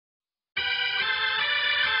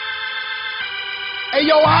Hey,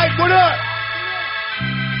 yo, hype, what up?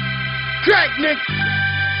 Crack, nigga.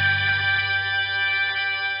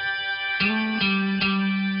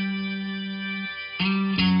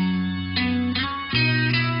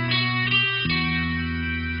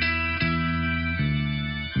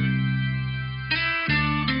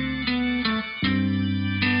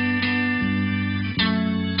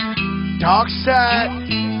 Dark side.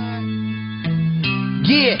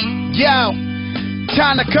 Yeah, yo.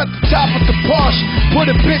 Time to cut the top of the Porsche, put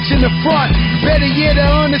a bitch in the front. Better yet,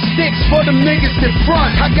 on the sticks for them niggas in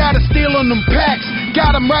front. I gotta steal on them packs,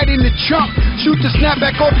 got them right in the trunk. Shoot the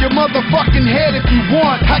snapback off your motherfucking head if you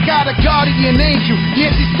want. I got a guardian angel,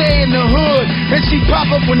 yeah, she stay in the hood, and she pop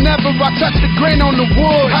up whenever I touch the grain on the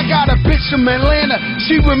wood. I got a bitch from Atlanta,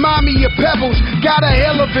 she remind me of Pebbles. Got a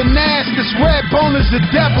hell of an ass, this red bone is the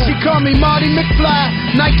devil. She call me Marty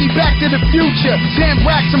McFly, Nike Back to the Future. 10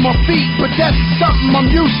 racks on my feet, but that's something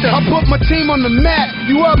I'm used to. I put my team on the map,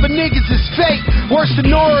 you other niggas is fake. Worse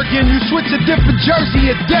than Oregon, you switch a different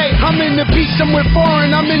jersey a day. I'm in the beach somewhere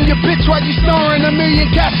foreign, I'm in your bitch while you snoring. A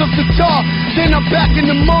million cats off the top, then I'm back in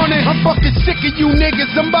the morning. I'm fucking sick of you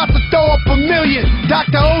niggas, I'm about to throw up a million.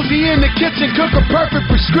 Dr. Ozzy in the kitchen, cook a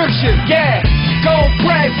perfect prescription. Yeah, gold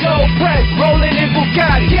press, rolling in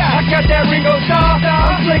Bugatti. Yeah, I got that Ringo Starr,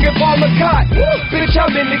 I'm slinging Paul McCartney. Bitch,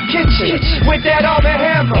 I'm in the kitchen, with that Arm &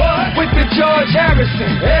 Hammer, with the George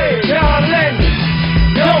Harrison, John Lennon.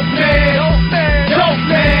 DopeMan,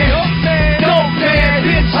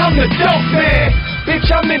 bitch, I'm the DopeMan.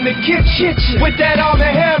 Bitch, I'm in the kitchen, with that Arm &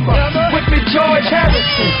 Hammer, with the George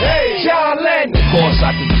Harrison, John Lennon. Of course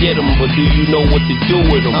I could get them, but do you know what to do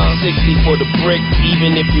with them? 60 for the brick,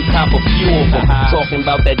 even if you cop a few of them. Talking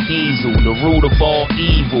about that diesel, the root of all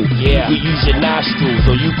evil. Yeah. You could use your nostrils,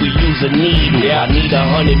 or you could use a needle. Yeah. I need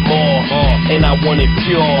 100 more, and I want it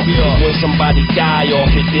pure. When somebody die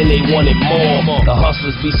off it, then they want it more. The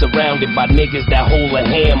hustlers be surrounded by niggas that hold the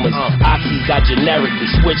hammers. Oxy got generically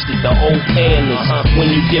switched it to old pandas.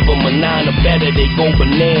 When you give them a 9 or better, they go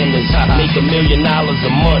bananas. Make $1 million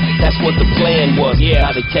a month, that's what the plan was.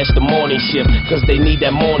 Yeah, gotta catch the morning shift, cause they need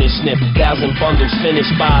that morning snip. 1,000 bundles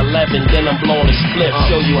finished by 11, then I'm blowing a split.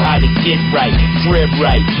 Show you how to get right, crib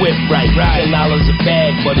right, whip right. $10 a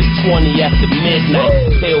bag, but it's 20 after midnight.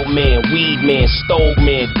 Pill man, weed man, stove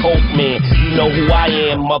man, coke man. You know who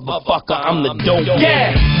I am, motherfucker, I'm the dope man.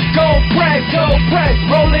 Yeah, gold press,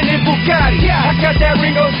 rolling in Bugatti. Yeah, I got that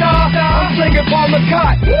Ringo Starr, I'm slinging Paul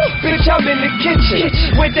McCartney. Bitch, I'm in the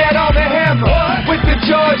kitchen, with that Arm & Hammer, with the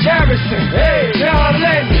George Harrison, John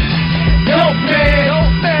Lennon.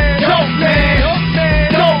 DopeMan,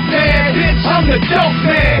 bitch, I'm the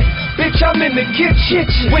DopeMan. Bitch, I'm in the kitchen,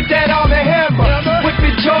 with that Arm & Hammer, with the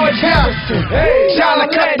George Harrison, Trying to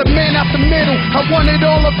cut the man out the middle, I want it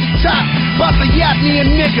all up the top. Bout to yacht me a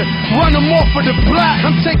nigga, run him off of the block.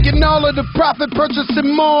 I'm taking all of the profit,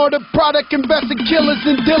 purchasing more of the product, investing killers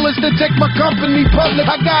and dealers to take my company public.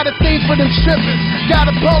 I got a thing for them strippers, got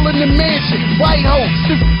a pole in the mansion, white hoes,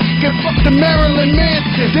 and fuck the Maryland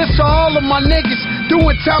Manson. This for all of my niggas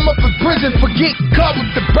doing time up in prison for getting caught with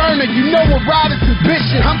the burner. You know what riders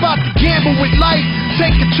ambition. I'm about to gamble with life,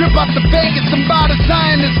 take a trip out to Vegas. I'm about to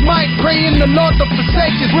sign this mic, praying the Lord to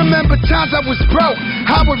forsake us. Remember times I was broke,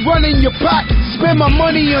 I would run in your pocket, spend my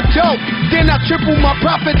money on dope, then I triple my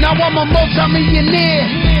profit. Now I'm a multi-millionaire,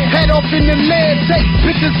 head off in the lab, take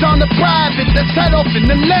pictures on the private, that's head off in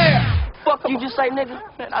the lab. Fuck you just say, nigga?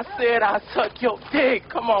 Man, I said I'd suck your dick.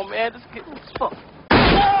 Come on, man, let's get this fuck.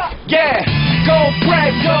 Yeah, gold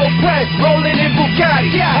press, rolling in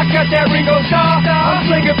Bugatti. Yeah, I got that Ringo Starr, I'm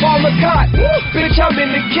slinging Paul McCartney. Bitch, I'm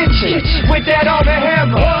in the kitchen, with that Arm &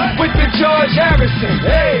 Hammer, with the George Harrison,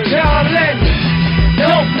 John Lennon.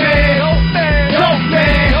 DopeMan,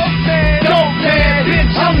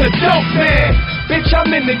 bitch, I'm the DopeMan. Bitch,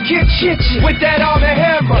 I'm in the kitchen, with that Arm &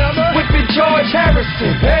 Hammer.